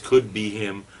everyone thinks could be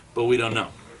him, but we don't know.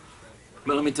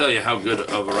 But let me tell you how good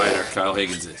of a writer Kyle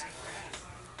Higgins is.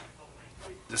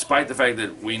 Despite the fact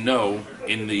that we know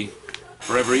in the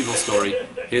Forever Evil story,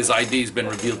 his ID's been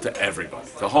revealed to everybody.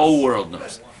 The whole world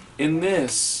knows. In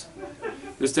this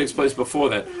takes place before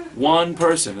that. One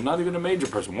person, and not even a major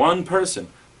person, one person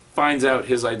finds out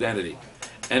his identity.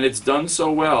 And it's done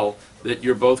so well that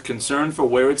you're both concerned for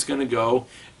where it's going to go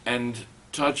and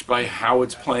touched by how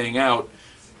it's playing out,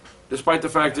 despite the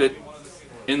fact that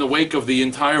in the wake of the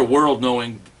entire world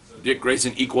knowing Dick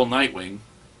Grayson equal Nightwing,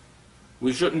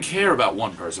 we shouldn't care about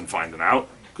one person finding out,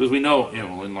 because we know,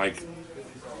 in like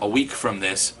a week from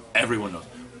this, everyone knows.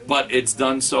 But it's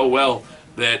done so well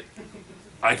that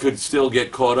I could still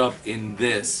get caught up in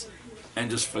this and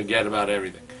just forget about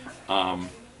everything.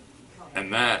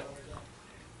 And that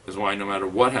is why no matter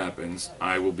what happens,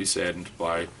 I will be saddened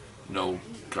by no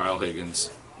Kyle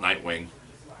Higgins, Nightwing.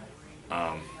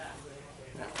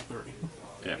 30.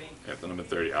 Yeah, after number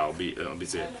 30, I'll be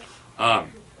sad.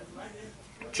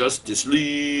 Justice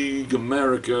League of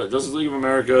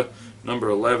America, number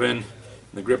 11, in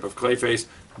the grip of Clayface.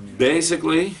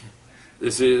 Basically,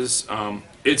 this is,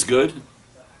 it's good,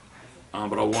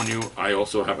 but I'll warn you, I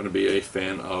also happen to be a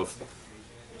fan of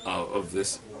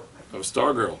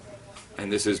Stargirl,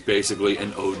 and this is basically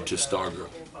an ode to Stargirl.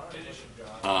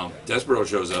 Despero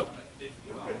shows up,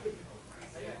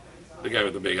 the guy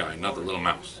with the big eye, not the little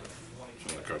mouse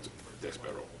from the cartoon,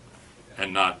 Despero,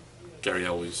 and not Gary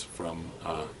Elwes from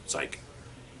Psych.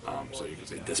 So you can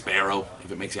say Despero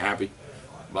if it makes you happy.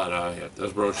 But yeah,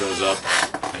 Despero shows up,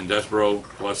 and Despero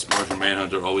plus Martian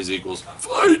Manhunter always equals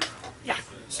fight! Yeah.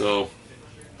 So,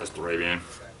 that's the Ravian.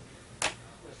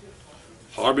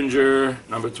 Harbinger,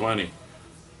 number 20.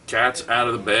 Cat's out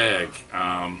of the bag.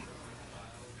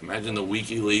 Imagine the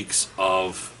WikiLeaks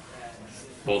of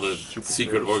all the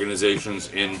secret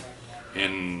organizations in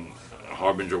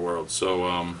Harbinger world.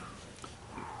 So,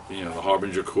 the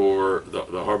Harbinger Corps,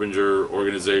 the Harbinger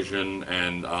organization,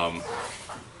 and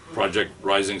Project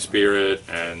Rising Spirit,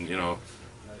 and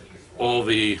all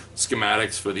the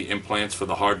schematics for the implants for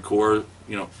the hardcore,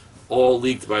 all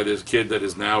leaked by this kid that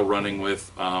is now running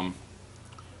with our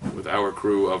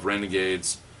crew of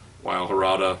renegades, while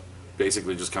Harada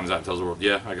basically just comes out and tells the world,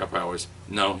 yeah, I got powers.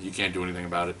 No, you can't do anything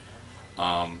about it.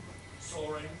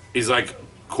 He's like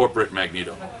corporate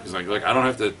Magneto. He's like, I don't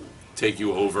have to take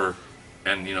you over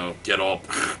and, get all,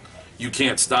 you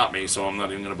can't stop me, so I'm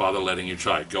not even going to bother letting you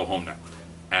try. Go home now.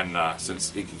 And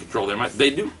since he can control their mind, they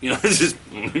do. It's just,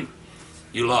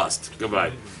 you lost.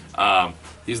 Goodbye.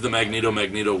 He's the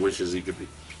Magneto wishes he could be.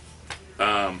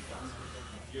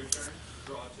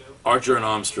 Archer and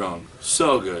Armstrong,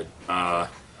 so good. A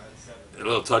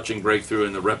little touching breakthrough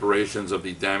in the reparations of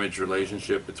the damaged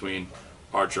relationship between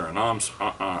Archer and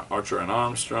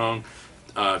Armstrong.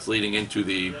 It's leading into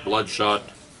the Bloodshot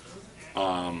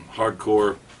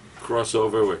hardcore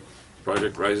crossover where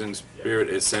Project Rising Spirit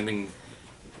is sending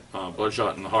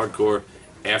Bloodshot and the hardcore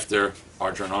after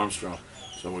Archer and Armstrong.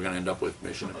 So we're going to end up with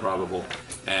Mission Improbable,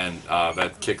 and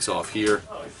that kicks off here,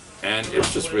 and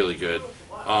it's just really good.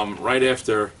 Right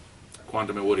after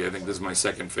Quantum and Woody, I think this is my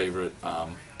second favorite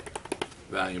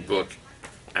Valiant book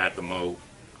at the Mo.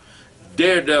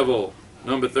 Daredevil,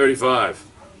 number 35.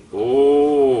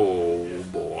 Oh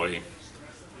boy.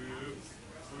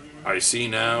 I see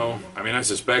now, I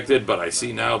suspected, but I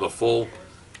see now the full,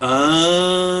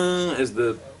 as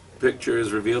the picture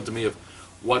is revealed to me of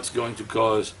what's going to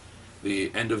cause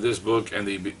the end of this book and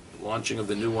the launching of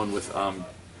the new one with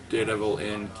Daredevil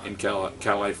in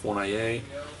California,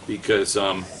 because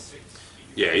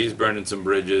yeah, he's burning some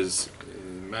bridges.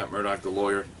 Matt Murdock, the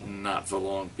lawyer, not for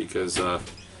long, because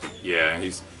yeah,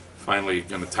 he's finally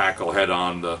going to tackle head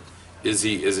on the is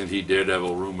he, isn't he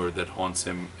Daredevil rumor that haunts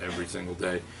him every single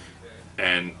day,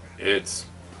 and it's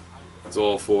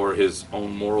all for his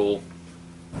own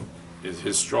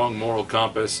his strong moral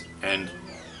compass, and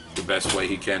the best way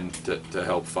he can to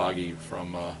help Foggy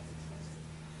from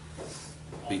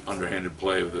the underhanded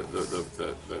play of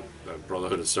the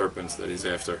Brotherhood of Serpents that he's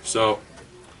after. So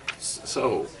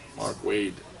Mark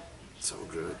Waid, so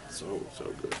good, so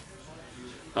good.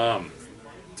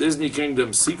 Disney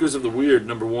Kingdom, Seekers of the Weird,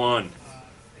 number 1.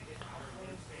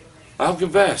 I'll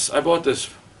confess, I bought this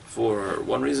for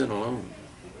one reason alone.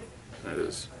 That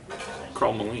is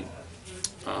Carl Moline.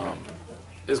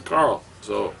 It's Carl,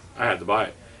 so I had to buy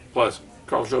it. Plus,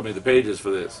 Carl showed me the pages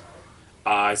for this.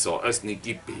 I saw a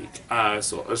sneaky peek.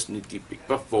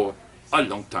 Before a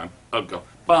long time ago.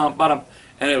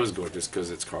 And it was gorgeous because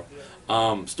it's Carl.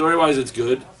 Story-wise, it's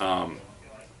good.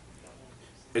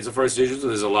 It's a first issue, so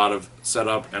there's a lot of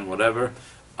setup and whatever.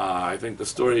 I think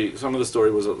some of the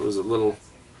story was a little,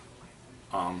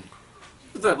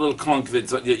 that little clunk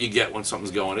that you get when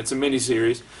something's going. It's a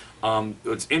mini-series.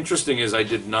 What's interesting is I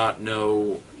did not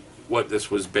know what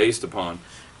this was based upon,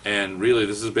 and really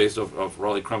this is based off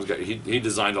Raleigh Crumb's guy. He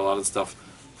designed a lot of stuff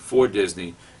for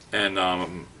Disney,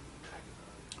 and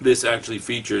this actually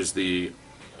features the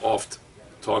oft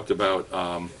talked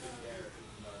about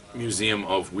Museum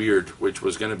of Weird, which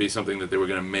was going to be something that they were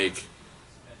going to make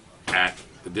at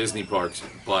the Disney parks,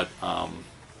 but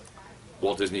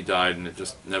Walt Disney died and it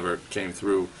just never came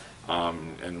through.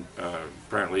 And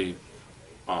apparently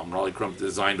Raleigh Crump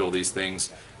designed all these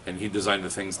things, and he designed the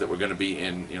things that were going to be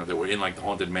in, that were in like the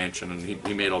Haunted Mansion, and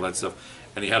he made all that stuff.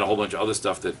 And he had a whole bunch of other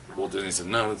stuff that Walt Disney said,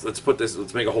 no,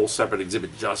 let's make a whole separate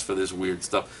exhibit just for this weird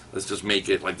stuff. Let's just make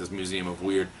it like this Museum of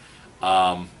Weird.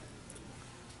 And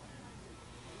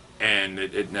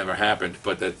it never happened,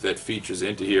 but that features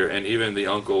into here, and even the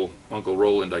Uncle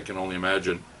Roland, I can only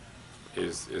imagine,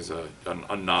 is a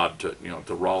nod to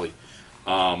to Raleigh.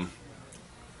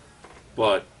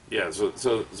 But yeah, so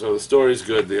the story's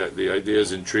good, the idea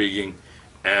is intriguing,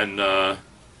 and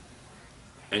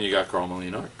you got Carl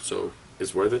Moline art, so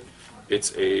it's worth it.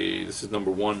 This is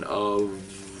number 1 of,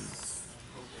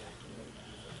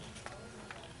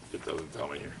 it doesn't tell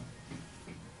me here.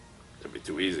 That'd be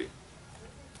too easy.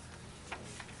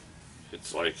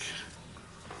 It's like,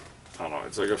 I don't know,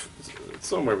 it's like it's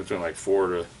somewhere between like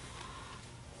 4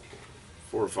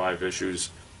 or 5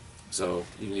 issues. So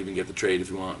you can even get the trade if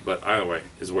you want. But either way,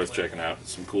 it's worth checking out.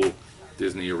 It's some cool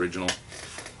Disney original.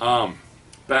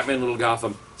 Batman Little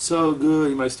Gotham, so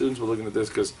good. My students were looking at this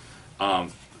because,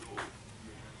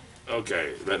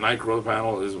 okay, that Nightcrawler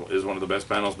panel is one of the best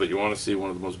panels, but you want to see one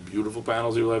of the most beautiful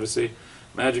panels you'll ever see?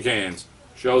 Magic Hands.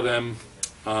 Show them.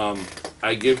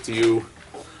 I give to you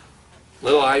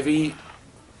Little Ivy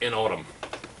in autumn.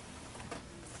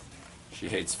 She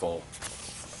hates fall.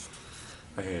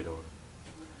 I hate autumn.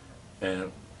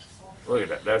 And look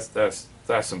at that.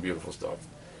 That's some beautiful stuff.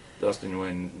 Dustin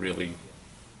Nguyen really.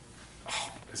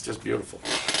 Oh, It's just beautiful.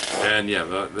 And yeah,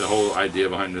 the whole idea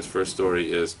behind this first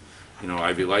story is, you know,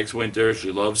 Ivy likes winter,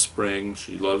 she loves spring,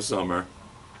 she loves summer,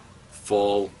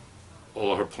 fall,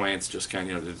 all of her plants just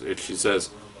kind of, you know, she says,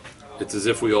 it's as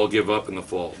if we all give up in the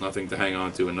fall, nothing to hang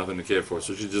on to and nothing to care for,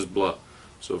 so she just blah.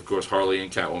 So of course Harley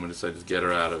and Catwoman decide to get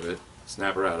her out of it,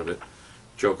 snap her out of it.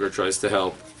 Joker tries to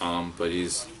help, but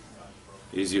he's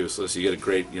useless. You get a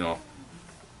great, you know,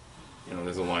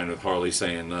 there's a line with Harley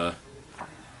saying,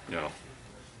 you know,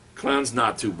 clown's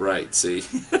not too bright, see?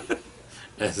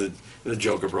 As the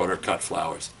Joker brought her cut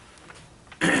flowers.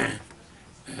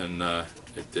 And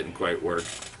it didn't quite work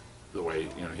the way,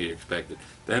 you know, he expected.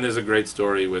 Then there's a great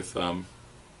story with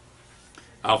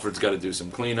Alfred's got to do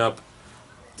some cleanup.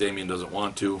 Damien doesn't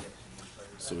want to,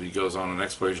 so he goes on an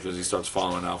exploration because he starts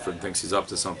following Alfred and thinks he's up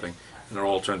to something. And it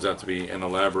all turns out to be an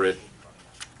elaborate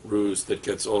ruse that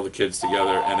gets all the kids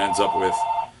together and ends up with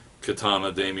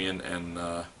Katana, Damien, and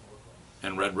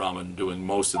Red Ramen doing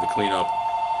most of the cleanup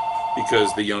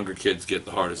because the younger kids get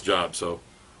the hardest job. So,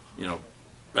 you know,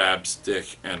 Babs,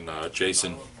 Dick, and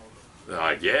Jason, they're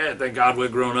like, yeah, thank God we're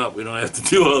grown up. We don't have to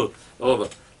do all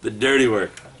the dirty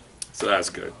work. So that's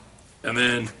good. And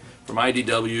then from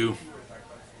IDW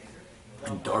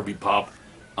and Darby Pop,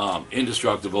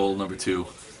 Indestructible #2.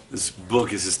 This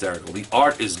book is hysterical. The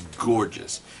art is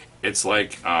gorgeous. It's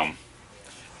like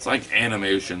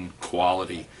animation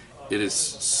quality. It is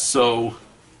so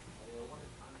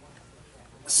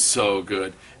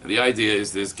good. And the idea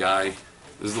is this guy.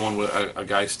 This is the one where a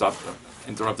guy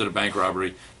interrupted a bank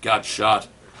robbery, got shot,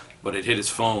 but it hit his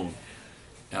phone.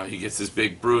 Now he gets this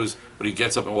big bruise, but he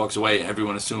gets up and walks away.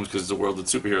 Everyone assumes, because it's a world of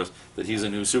superheroes, that he's a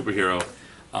new superhero.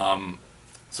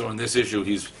 So in this issue,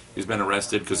 he's been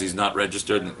arrested because he's not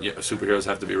registered. And superheroes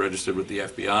have to be registered with the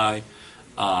FBI.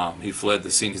 He fled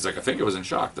the scene. He's like, I think I was in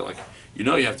shock. They're like, you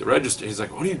know, you have to register. He's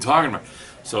like, what are you talking about?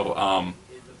 So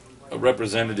a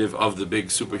representative of the big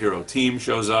superhero team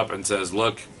shows up and says,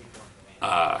 look,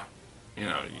 you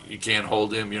know, you can't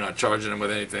hold him. You're not charging him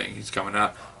with anything. He's coming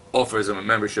out. Offers him a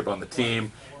membership on the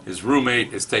team. His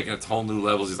roommate is taking it to whole new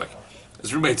levels. He's like,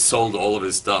 his roommate sold all of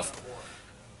his stuff.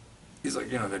 He's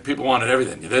like, you know, people wanted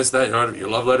everything. This, that, your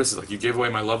love letters. He's like, you gave away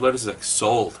my love letters? He's like,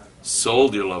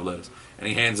 sold your love letters. And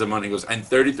he hands him money. He goes, and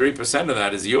 33% of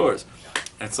that is yours.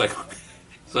 And it's like,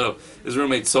 so his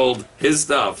roommate sold his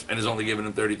stuff and is only giving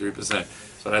him 33%.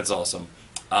 So that's awesome.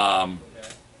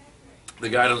 The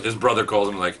guy, his brother calls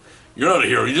him like, you're not a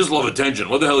hero. You just love attention.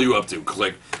 What the hell are you up to?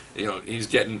 Click. You know, he's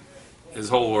getting, his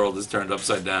whole world is turned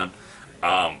upside down.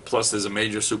 Plus, there's a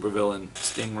major supervillain,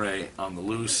 Stingray, on the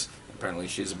loose. Apparently,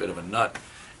 she's a bit of a nut.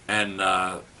 And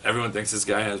everyone thinks this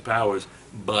guy has powers,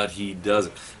 but he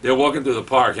doesn't. They're walking through the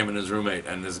park, him and his roommate,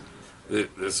 and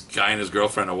this guy and his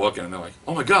girlfriend are walking, and they're like,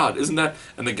 oh my God, isn't that?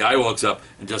 And the guy walks up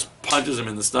and just punches him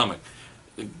in the stomach.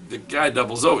 The guy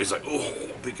doubles over. He's like,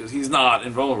 oh, because he's not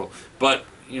invulnerable. But,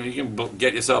 you know, you can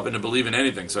get yourself into believing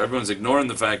anything. So everyone's ignoring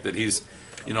the fact that he's,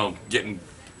 you know, getting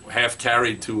half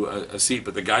carried to a seat,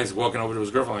 but the guy's walking over to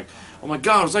his girlfriend like, oh my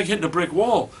God, it's like hitting a brick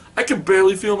wall. I can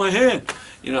barely feel my hand.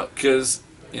 You know, because,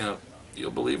 you know,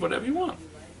 you'll believe whatever you want.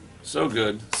 So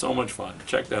good, so much fun.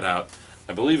 Check that out.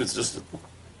 I believe it's just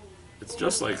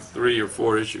like 3 or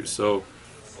 4 issues. So,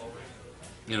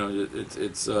 you know,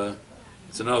 it's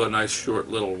another nice short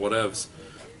little whatevs.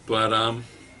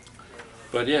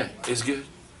 But yeah, it's good.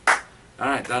 All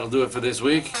right, that'll do it for this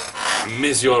week.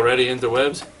 Miss you already,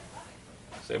 interwebs.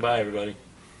 Say bye, everybody.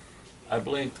 I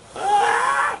blinked.